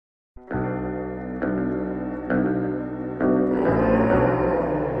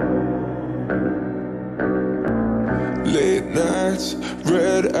heads,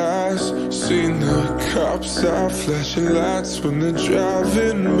 red eyes. Seen the cops out flashing lights when they're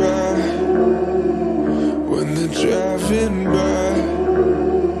driving by. When they're driving by.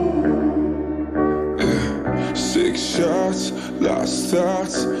 Yeah. 6 shots, lost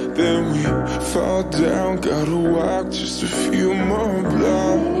thoughts. Then we fall down. Gotta walk just a few more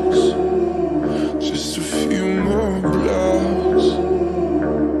blocks. Just a few more blocks.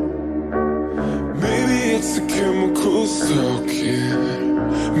 Maybe it's the chemicals talking.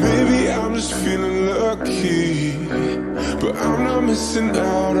 Maybe I'm just feeling lucky, but I'm not missing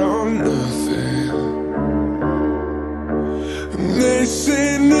out on nothing. And they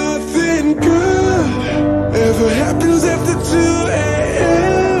say nothing good ever happens after 2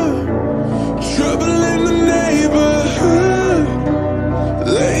 a.m. Trouble in the neighborhood,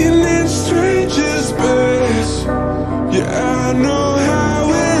 laying in strangers' beds. Yeah, I know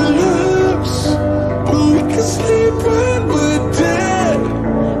how it looks, but we can sleep when we're dead.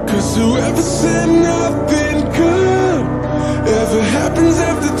 Cause whoever said nothing good ever happens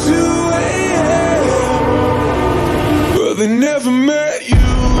after 2 a.m. Well, they never met you.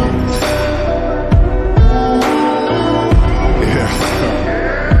 Yeah.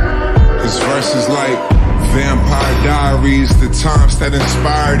 This verse is like Vampire Diaries, the times that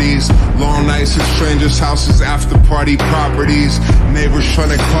inspire these long nights at strangers' houses, after party properties. Neighbors trying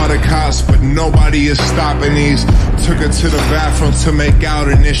to call the cops, but nobody is stopping these. Took her to the bathroom to make out,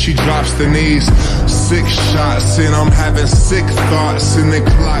 and then she drops the knees. 6 shots and I'm having sick thoughts, and the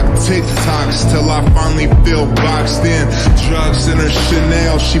clock tick-tocks till I finally feel boxed in. Drugs in her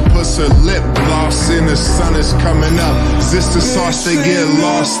Chanel, she puts her lip gloss in. The sun is coming up, is this the sauce they get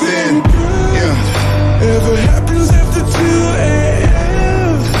lost in? Yeah. Ever happens after 2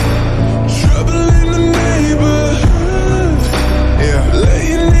 a.m. Trouble in the neighborhood. Yeah.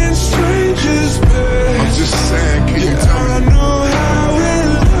 Laying in strangers' beds. I'm just saying, can you tell me? I know how it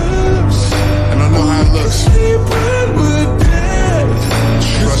looks, and I know how it looks. Sleep when we're dead.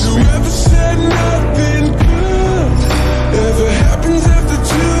 Trust me. Whoever said nothing good ever happens after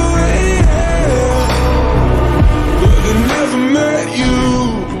 2 a.m. But they never met you.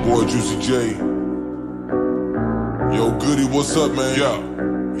 Your boy Juicy J. Yo, Goody, what's up, man?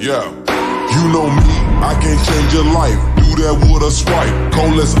 Yeah. You know me, I can't change your life. Do that with a swipe.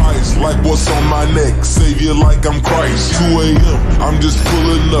 Cold as ice, like what's on my neck. Savior like I'm Christ. 2 a.m., I'm just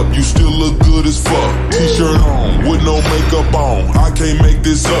pulling up. You still look good as fuck. T-shirt on, with no makeup on. I can't make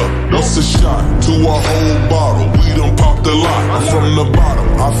this up. What's a shot to a whole bottle? We done popped a lot. I'm from the bottom,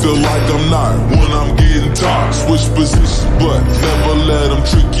 I feel like I'm not when I'm getting top. Switch positions, but never let them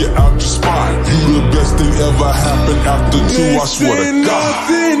trick you out your spot. You the best thing ever happened after 2, I swear to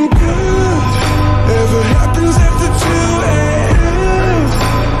God.